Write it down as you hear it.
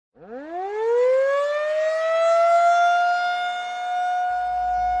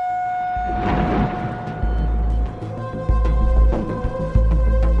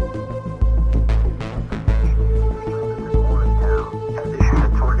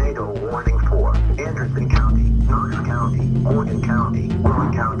tornado warning for Anderson County, Knox County, Morgan County,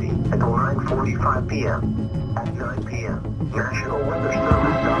 Rowan County at 9:45 p.m. At 9 p.m., National Weather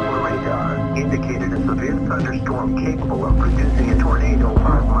Service Doppler radar indicated a severe thunderstorm capable of producing a tornado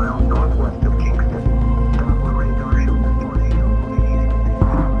 5 miles northwest of Kingston. Doppler radar shows a tornado moving east.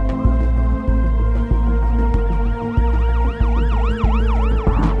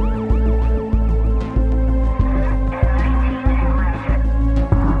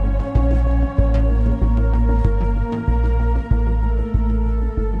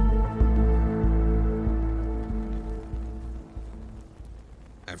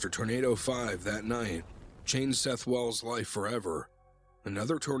 After Tornado 5 that night changed Seth Wells' life forever,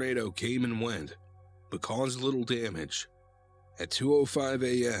 another tornado came and went, but caused little damage. At 2:05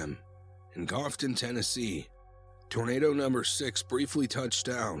 a.m. in Goffton, Tennessee, tornado number 6 briefly touched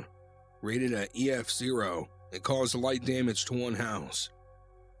down, rated at EF0, and caused light damage to one house.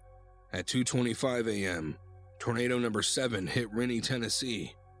 At 2:25 a.m., tornado number 7 hit Rennie,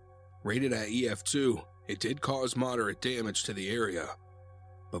 Tennessee. Rated at EF2, it did cause moderate damage to the area.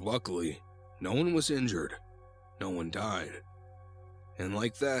 But luckily, no one was injured, no one died. And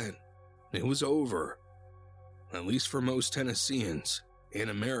like that, it was over. At least for most Tennesseans and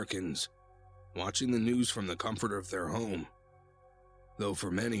Americans watching the news from the comfort of their home. Though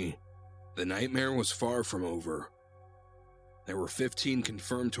for many, the nightmare was far from over. There were 15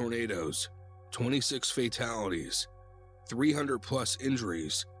 confirmed tornadoes, 26 fatalities, 300 plus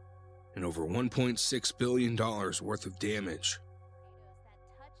injuries, and over $1.6 billion worth of damage.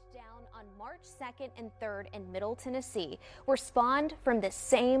 March 2nd and 3rd in Middle Tennessee were spawned from the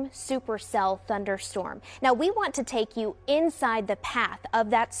same supercell thunderstorm. Now, we want to take you inside the path of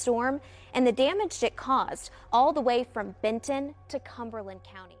that storm and the damage it caused all the way from Benton to Cumberland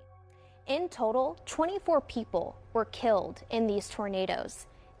County. In total, 24 people were killed in these tornadoes.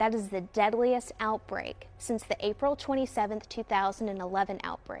 That is the deadliest outbreak since the April 27, 2011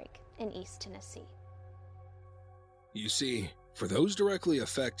 outbreak in East Tennessee. You see, for those directly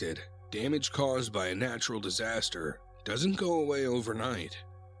affected, damage caused by a natural disaster doesn't go away overnight,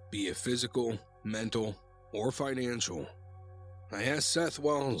 be it physical, mental, or financial. I asked Seth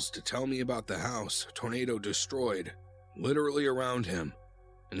Wells to tell me about the house a tornado destroyed, literally around him,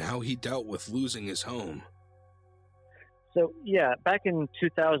 and how he dealt with losing his home. So, yeah, back in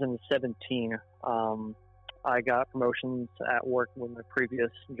 2017, I got promotions at work with my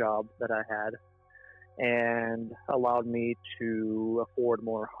previous job that I had, and allowed me to afford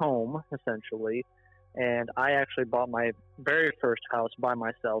more home, essentially. And I actually bought my very first house by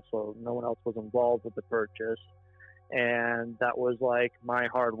myself, so no one else was involved with the purchase. And that was like my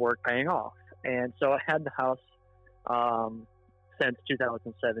hard work paying off. And so I had the house since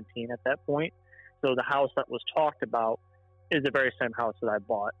 2017 at that point. So the house that was talked about is the very same house that I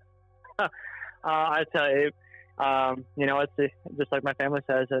bought. I tell you, it's just like my family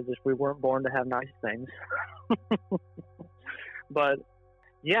says, we weren't born to have nice things. But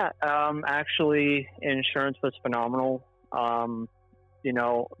yeah, actually insurance was phenomenal.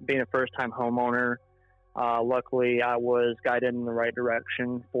 Being a first time homeowner, luckily I was guided in the right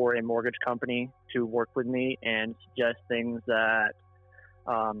direction for a mortgage company to work with me and suggest things that,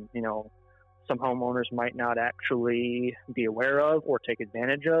 some homeowners might not actually be aware of or take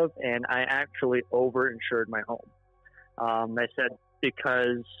advantage of. And I actually over-insured my home. They said,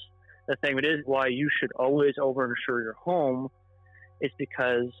 because the thing it is why you should always over-insure your home is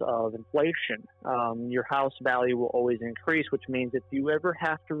because of inflation. Your house value will always increase, which means if you ever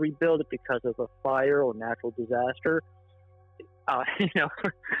have to rebuild it because of a fire or natural disaster,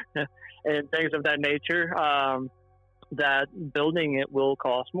 and things of that nature, that building it will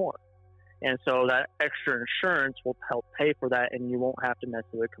cost more. And so that extra insurance will help pay for that, and you won't have to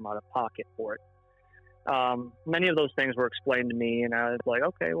necessarily come out of pocket for it. Many of those things were explained to me, and I was like,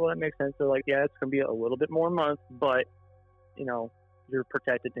 okay, well, that makes sense. They're like, yeah, it's going to be a little bit more a month, but, you're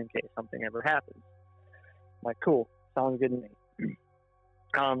protected in case something ever happens. I'm like, cool, sounds good to me.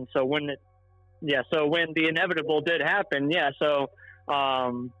 So when the inevitable did happen,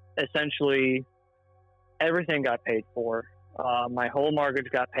 essentially everything got paid for. My whole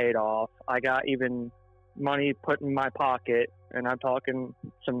mortgage got paid off. I got even money put in my pocket, and I'm talking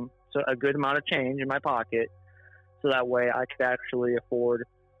a good amount of change in my pocket, so that way I could actually afford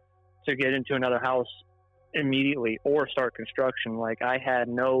to get into another house immediately or start construction. Like, I had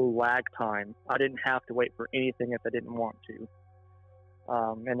no lag time. I didn't have to wait for anything if I didn't want to.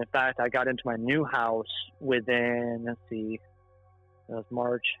 And in fact, I got into my new house within, it was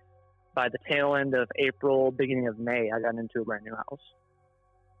March. By the tail end of April, beginning of May, I got into a brand new house.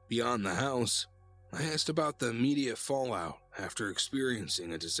 Beyond the house, I asked about the immediate fallout after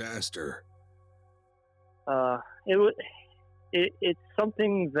experiencing a disaster. It's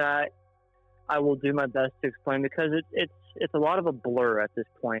something that I will do my best to explain, because it's a lot of a blur at this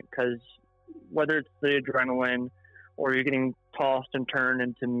point, because whether it's the adrenaline or you're getting tossed and turned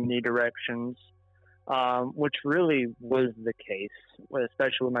into many directions, which really was the case,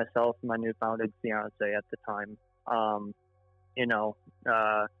 especially with myself and my newfound fiance at the time.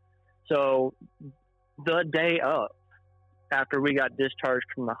 So the day up, after we got discharged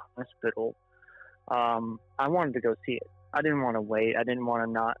from the hospital, I wanted to go see it. I didn't want to wait. I didn't want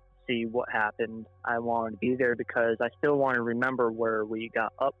to not see what happened. I wanted to be there because I still want to remember where we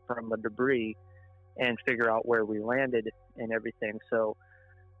got up from the debris and figure out where we landed and everything. So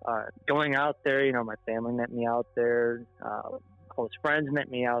going out there, my family met me out there. Close friends met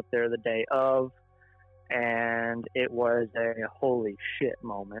me out there the day of. And it was a holy shit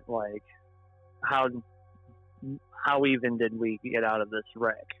moment. Like, how even did we get out of this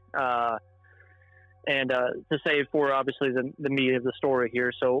wreck? And to say for obviously the meat of the story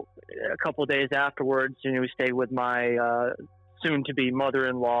here. So a couple of days afterwards, we stayed with my soon-to-be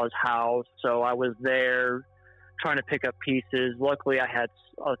mother-in-law's house. So I was there trying to pick up pieces. Luckily, I had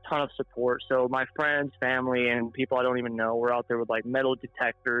a ton of support. So my friends, family, and people I don't even know were out there with like metal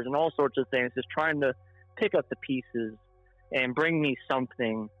detectors and all sorts of things, just trying to pick up the pieces and bring me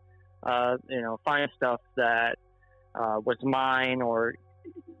something, find stuff that was mine or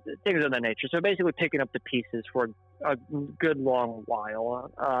things of that nature. So basically picking up the pieces for a good long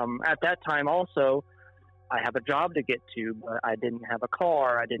while. At that time also, I have a job to get to, but I didn't have a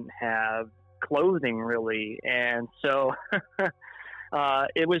car. I didn't have clothing really. And so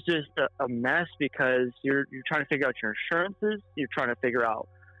it was just a mess, because you're trying to figure out your insurances. You're trying to figure out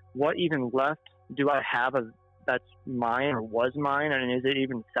what even left do I have that's mine or was mine, and is it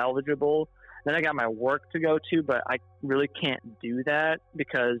even salvageable? Then I got my work to go to, but I really can't do that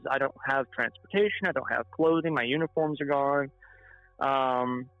because I don't have transportation. I don't have clothing. My uniforms are gone.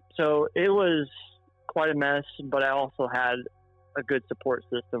 So it was quite a mess, but I also had a good support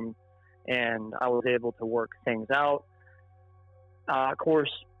system, and I was able to work things out. Of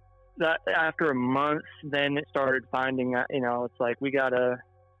course, that after a month, then it started finding, it's like we got to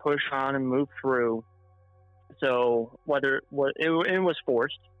push on and move through. So it was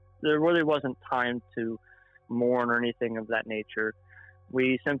forced. There really wasn't time to mourn or anything of that nature.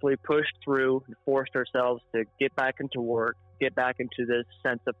 We simply pushed through and forced ourselves to get back into work, get back into this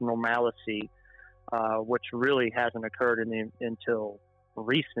sense of normalcy, which really hasn't occurred until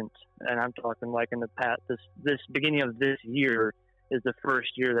recent. And I'm talking like in the past, this beginning of this year is the first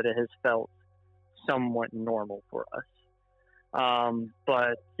year that it has felt somewhat normal for us.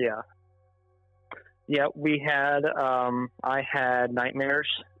 But yeah, we had, I had nightmares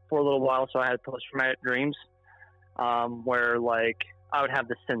for a little while. So I had post-traumatic dreams, where like I would have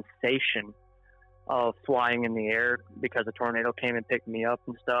the sensation of flying in the air because a tornado came and picked me up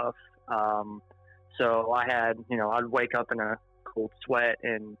and stuff. So I had, I'd wake up in a cold sweat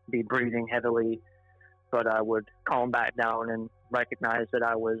and be breathing heavily, but I would calm back down and recognize that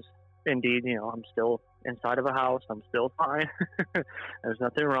I was indeed, I'm still inside of a house. I'm still fine. There's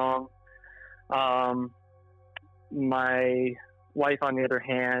nothing wrong. My wife, on the other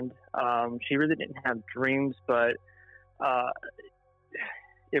hand, she really didn't have dreams, but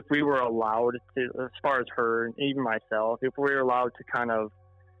if we were allowed to, as far as her, even myself, if we were allowed to kind of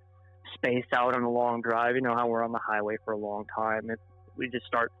space out on a long drive, how we're on the highway for a long time, if we just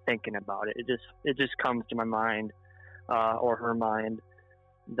start thinking about it, it just comes to my mind, or her mind,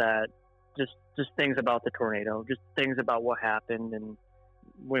 that just things about the tornado, just things about what happened, and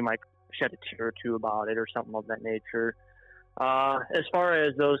we might shed a tear or two about it or something of that nature. As far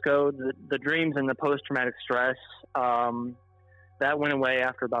as those go, the dreams and the post-traumatic stress, that went away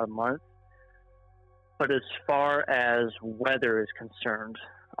after about a month. But as far as weather is concerned,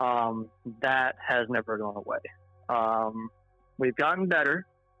 that has never gone away. We've gotten better.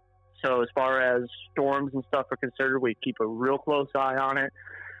 So as far as storms and stuff are concerned, we keep a real close eye on it.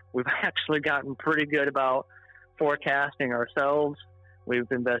 We've actually gotten pretty good about forecasting ourselves. We've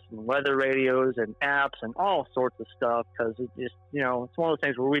invested in weather radios and apps and all sorts of stuff, because it just, it's one of those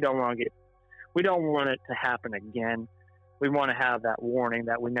things where we don't want it to happen again. We want to have that warning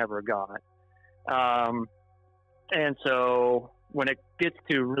that we never got. And so when it gets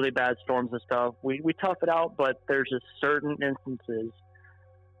to really bad storms and stuff, we tough it out, but there's just certain instances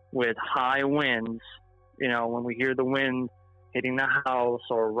with high winds, when we hear the wind hitting the house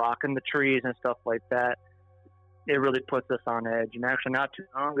or rocking the trees and stuff like that, it really puts us on edge. And actually not too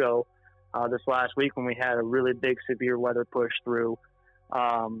long ago, this last week when we had a really big severe weather push through,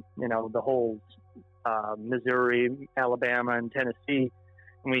 the whole Missouri, Alabama, and Tennessee,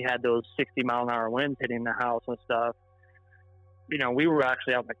 and we had those 60-mile-an-hour winds hitting the house and stuff, you know, we were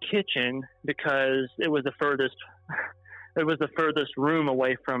actually out in the kitchen because it was the furthest room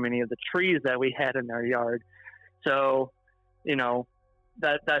away from any of the trees that we had in our yard. So, you know,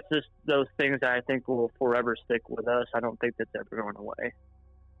 that's just those things that I think will forever stick with us. I don't think that's ever going away.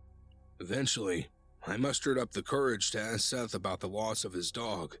 Eventually, I mustered up the courage to ask Seth about the loss of his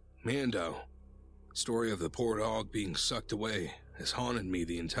dog, Mando. The story of the poor dog being sucked away has haunted me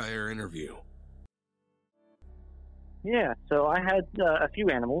the entire interview. Yeah, so I had a few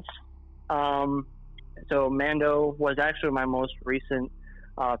animals. So Mando was actually my most recent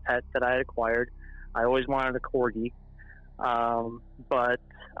pet that I had acquired. I always wanted a corgi, but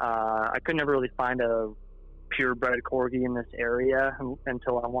I could never really find a purebred corgi in this area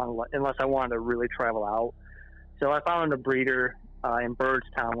unless I wanted to really travel out. So I found a breeder in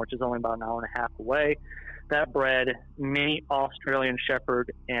Birdstown, which is only about an hour and a half away, that bred mini Australian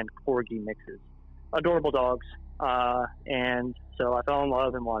Shepherd and corgi mixes. Adorable dogs. And so I fell in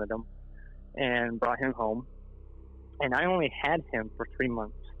love and wanted him and brought him home. And I only had him for 3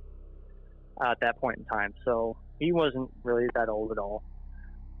 months at that point in time. So he wasn't really that old at all.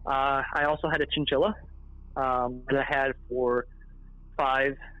 I also had a chinchilla that I had for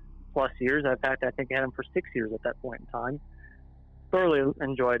 5+ years. In fact, I think I had him for 6 years at that point in time. Thoroughly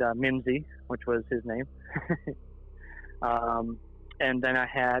enjoyed Mimsy, which was his name. And then I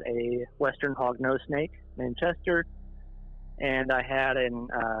had a western hognose snake named Chester. And I had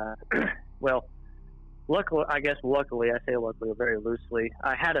luckily, I say luckily very loosely,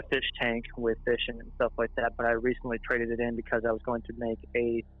 I had a fish tank with fishing and stuff like that, but I recently traded it in because I was going to make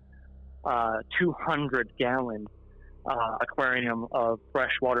a 200-gallon aquarium of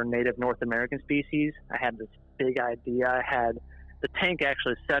freshwater native North American species. I had this big idea. I had the tank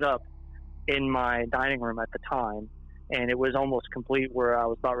actually set up in my dining room at the time, and it was almost complete where I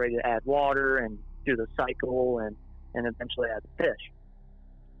was about ready to add water and do the cycle and eventually add the fish.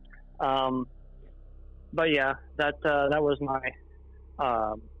 But yeah, that was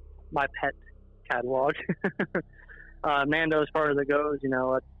my pet catalog. Mando, as far as it goes, you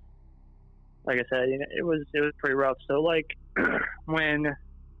know, like I said, you know, it was pretty rough. So like when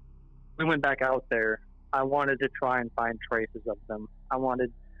we went back out there, I wanted to try and find traces of them.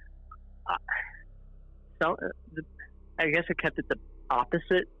 I guess I kept it the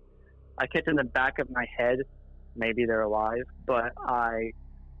opposite. I kept it in the back of my head. Maybe they're alive, but I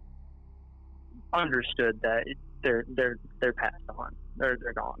understood that they're passed on. They're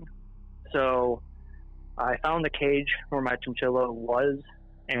gone. So I found the cage where my chinchilla was,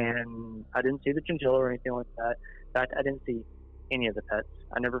 and I didn't see the chinchilla or anything like that. In fact, I didn't see any of the pets.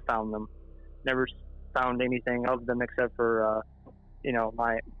 I never found them. Never found anything of them except for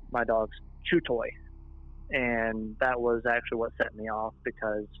my dog's chew toy. And that was actually what set me off,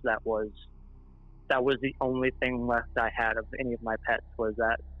 because that was the only thing left I had of any of my pets, was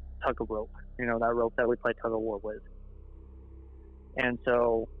that tug of rope, you know, that rope that we play tug of war with. And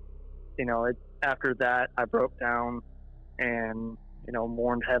so, you know, after that, I broke down and, you know,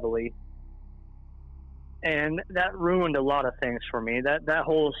 mourned heavily. And that ruined a lot of things for me. That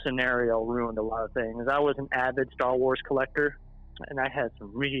whole scenario ruined a lot of things. I was an avid Star Wars collector, and I had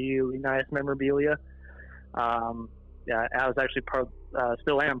some really nice memorabilia. Yeah, I was actually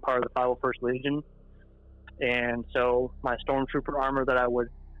still am part of the 501st Legion. And so my Stormtrooper armor that I would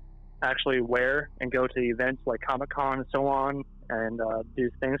actually wear and go to events like Comic-Con and so on, and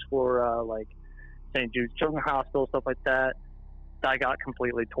do things for like St. Jude's Children's Hospital, stuff like that, I got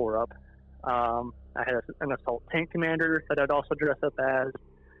completely tore up. I had an assault tank commander that I'd also dress up as.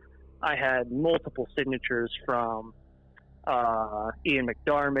 I had multiple signatures from Ian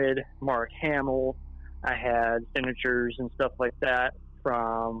McDiarmid, Mark Hamill. I had signatures and stuff like that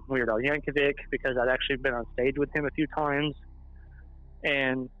from Weird Al Yankovic, because I'd actually been on stage with him a few times.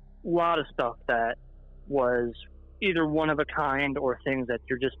 And a lot of stuff that was either one of a kind or things that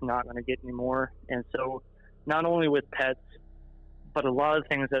you're just not going to get anymore. And so not only with pets, but a lot of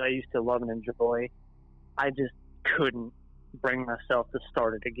things that I used to love and enjoy, I just couldn't bring myself to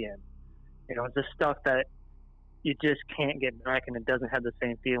start it again. You know, it's the stuff that you just can't get back, and it doesn't have the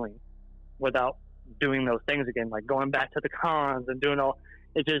same feeling without doing those things again, like going back to the cons and doing all.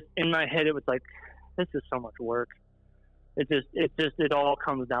 It just, in my head, it was like, this is so much work. It all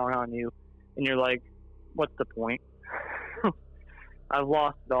comes down on you, and you're like, what's the point? I've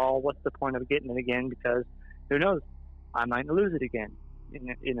lost it all. What's the point of getting it again? Because who knows? I might lose it again.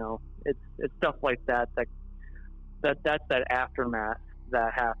 And, you know, it's stuff like that's that aftermath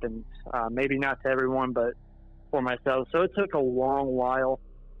that happens. Maybe not to everyone, but for myself. So it took a long while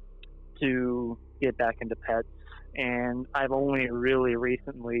to get back into pets, and I've only really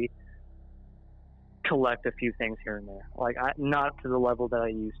recently collect a few things here and there. Like, not to the level that I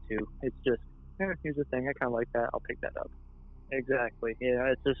used to. It's just, here's a thing, I kind of like that, I'll pick that up. Exactly.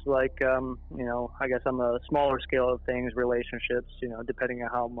 It's just like, I guess on the smaller scale of things, relationships, depending on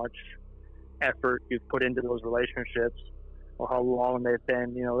how much effort you've put into those relationships or how long they've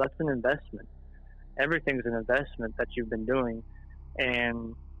been, that's an investment. Everything's an investment that you've been doing.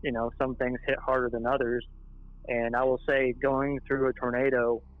 And, some things hit harder than others. And I will say, going through a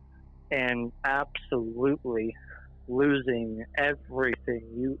tornado and absolutely losing everything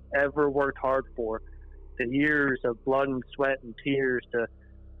you ever worked hard for, the years of blood and sweat and tears to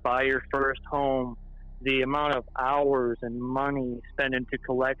buy your first home, the amount of hours and money spent into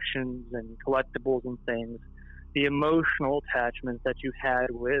collections and collectibles and things, the emotional attachments that you had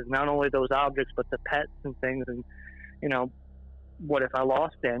with not only those objects but the pets and things. And what if I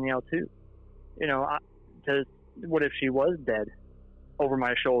lost Danielle too? What if she was dead over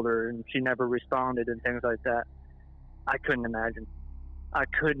my shoulder and she never responded and things like that? I couldn't imagine. I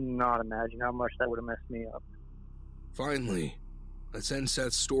could not imagine how much that would have messed me up. Finally, let's end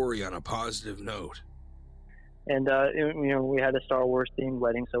Seth's story on a positive note. And, we had a Star Wars themed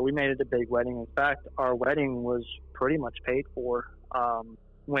wedding, so we made it a big wedding. In fact, our wedding was pretty much paid for.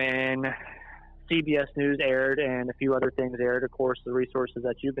 When CBS News aired and a few other things aired, of course, the resources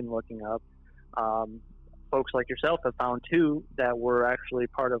that you've been looking up, folks like yourself have found too that were actually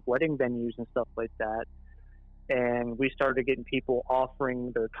part of wedding venues and stuff like that. And we started getting people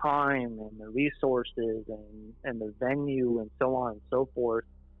offering their time and their resources and the venue and so on and so forth,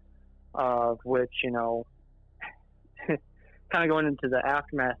 of which, kind of going into the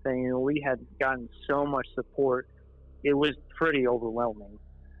aftermath thing, we had gotten so much support. It was pretty overwhelming.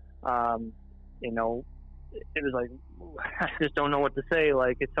 It was like, I just don't know what to say.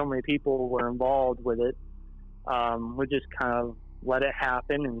 Like, it's so many people were involved with it. We just kind of let it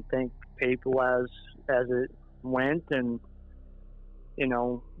happen and thank people as it went, and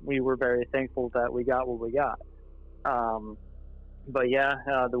we were very thankful that we got what we got. But yeah,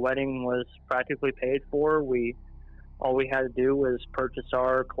 the wedding was practically paid for. All we had to do was purchase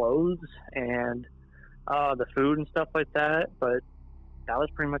our clothes and the food and stuff like that, but that was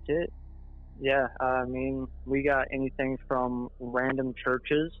pretty much it. Yeah, we got anything from random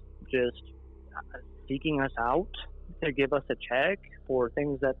churches just seeking us out to give us a check for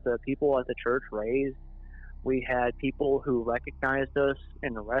things that the people at the church raised. We had people who recognized us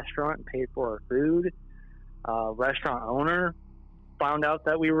in the restaurant and paid for our food. Restaurant owner found out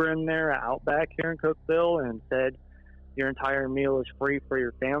that we were in there at Outback here in Cookeville and said, your entire meal is free for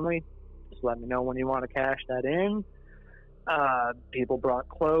your family. Just let me know when you want to cash that in. People brought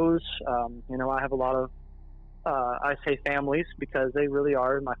clothes. I have a lot of, I say families because they really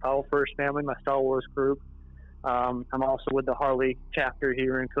are my Foul First family, my Star Wars group. I'm also with the Harley chapter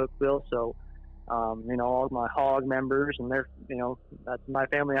here in Cookeville, so all of my hog members, and they're, that's my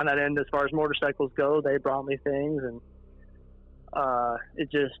family on that end as far as motorcycles go. They brought me things, and it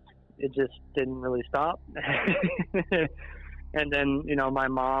just didn't really stop. And then, my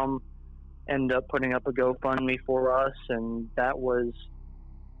mom ended up putting up a GoFundMe for us, and that was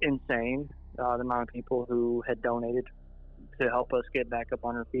insane. The amount of people who had donated to help us get back up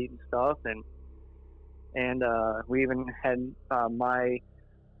on our feet and stuff. And we even had my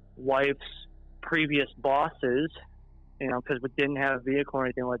wife's previous bosses, because we didn't have a vehicle or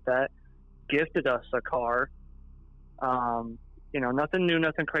anything like that, gifted us a car. Nothing new,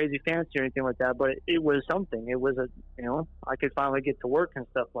 nothing crazy fancy or anything like that, but it was something. It was I could finally get to work and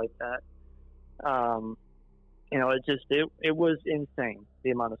stuff like that. It was insane,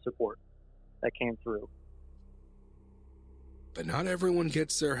 the amount of support that came through. But not everyone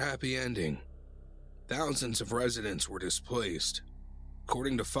gets their happy ending. Thousands of residents were displaced.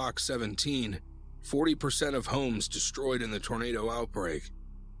 According to Fox 17, 40% of homes destroyed in the tornado outbreak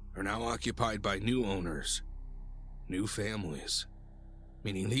are now occupied by new owners, new families,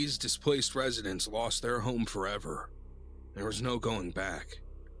 meaning these displaced residents lost their home forever. There was no going back.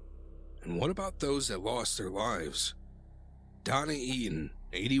 And what about those that lost their lives? Donna Eaton,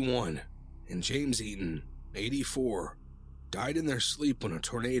 81, and James Eaton, 84, died in their sleep when a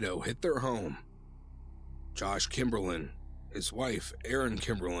tornado hit their home. Josh Kimberlin, his wife, Erin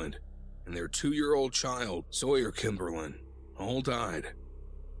Kimberlin, and their 2-year-old child, Sawyer Kimberlin, all died.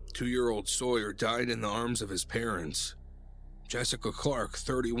 2-year-old Sawyer died in the arms of his parents. Jessica Clark,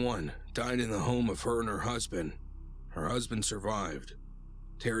 31, died in the home of her and her husband. Her husband survived.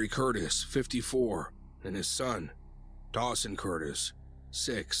 Terry Curtis, 54, and his son, Dawson Curtis,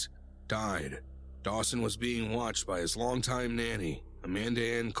 6, died. Dawson was being watched by his longtime nanny, Amanda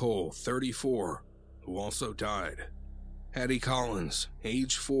Ann Cole, 34, who also died. Hattie Collins,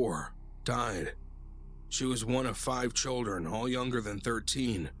 age 4, died. She was one of 5 children, all younger than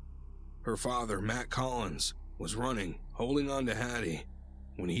 13. Her father, Matt Collins, was running, holding on to Hattie.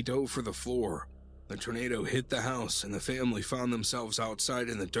 When he dove for the floor, the tornado hit the house and the family found themselves outside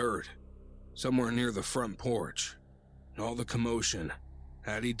in the dirt, somewhere near the front porch. In all the commotion,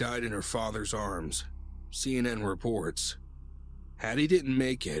 Hattie died in her father's arms, CNN reports. Hattie didn't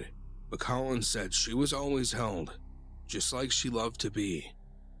make it, but Collins said she was always held, just like she loved to be.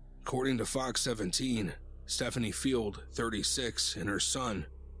 According to Fox 17, Stephanie Field, 36, and her son,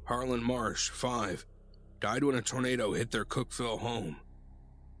 Harlan Marsh, 5, died when a tornado hit their Cookeville home.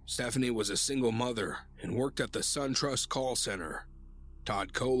 Stephanie was a single mother and worked at the SunTrust call center.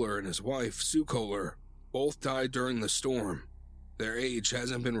 Todd Kohler and his wife, Sue Kohler, both died during the storm. Their age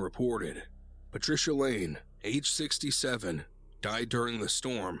hasn't been reported. Patricia Lane, age 67, died during the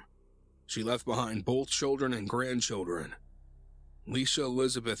storm. She left behind both children and grandchildren. Leisha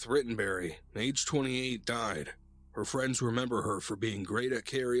Elizabeth Rittenberry, age 28, died. Her friends remember her for being great at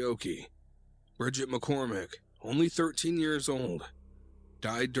karaoke. Bridget McCormick, only 13 years old,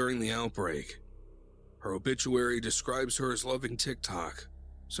 died during the outbreak. Her obituary describes her as loving TikTok.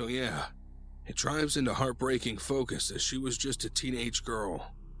 So yeah, it drives into heartbreaking focus as she was just a teenage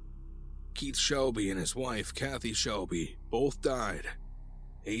girl. Keith Shelby and his wife, Kathy Shelby, both died.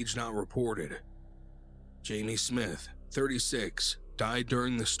 Age not reported. Jamie Smith, 36, died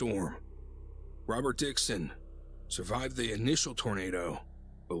during the storm. Robert Dixon survived the initial tornado,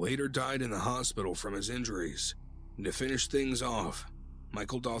 but later died in the hospital from his injuries. And to finish things off,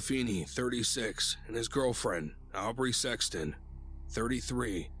 Michael Dolfini, 36, and his girlfriend, Aubrey Sexton,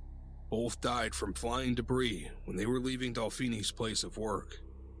 33, both died from flying debris when they were leaving Dolfini's place of work.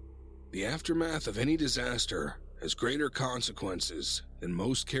 The aftermath of any disaster has greater consequences than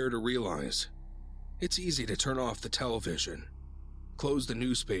most care to realize. It's easy to turn off the television, close the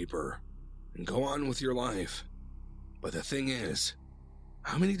newspaper, and go on with your life. But the thing is,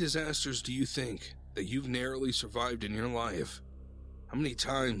 how many disasters do you think that you've narrowly survived in your life? How many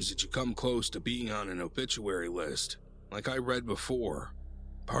times did you come close to being on an obituary list, like I read before?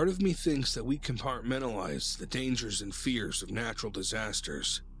 Part of me thinks that we compartmentalize the dangers and fears of natural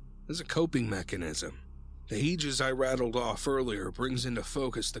disasters as a coping mechanism. The ages I rattled off earlier brings into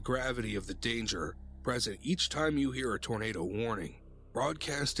focus the gravity of the danger present each time you hear a tornado warning,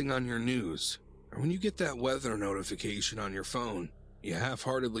 broadcasting on your news, or when you get that weather notification on your phone, you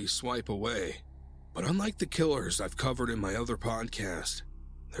half-heartedly swipe away. But unlike the killers I've covered in my other podcast,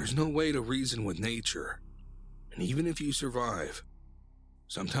 there's no way to reason with nature. And even if you survive,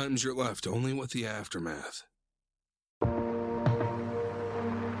 sometimes you're left only with the aftermath.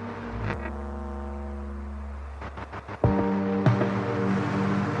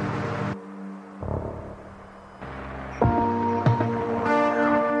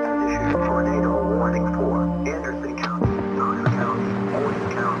 Tornado warning for Anderson County, Knox County, Owen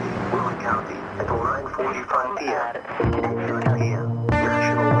County, Rowan County at 9:45 p.m.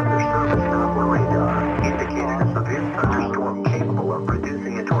 National Weather Service Doppler radar indicated a severe thunderstorm capable of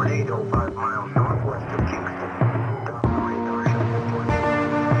producing a tornado 5 miles northwest of Kingston. Doppler radar shows the tornado.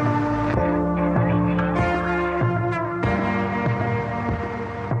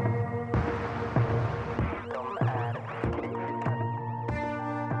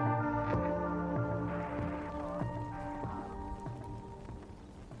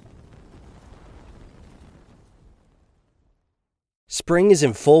 Spring is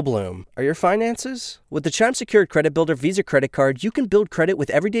in full bloom. Are your finances? With the Chime Secured Credit Builder Visa Credit Card, you can build credit with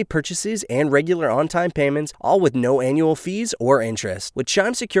everyday purchases and regular on-time payments, all with no annual fees or interest. With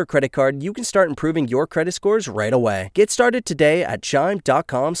Chime Secured Credit Card, you can start improving your credit scores right away. Get started today at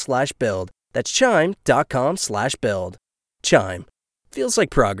chime.com/build. That's chime.com/build. Chime. Feels like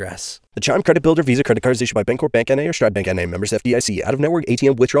progress. The Chime Credit Builder Visa Credit Card is issued by Bancorp Bank N.A. or Stride Bank N.A. Members FDIC. Out-of-network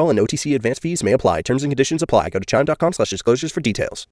ATM withdrawal and OTC advance fees may apply. Terms and conditions apply. Go to chime.com/disclosures for details.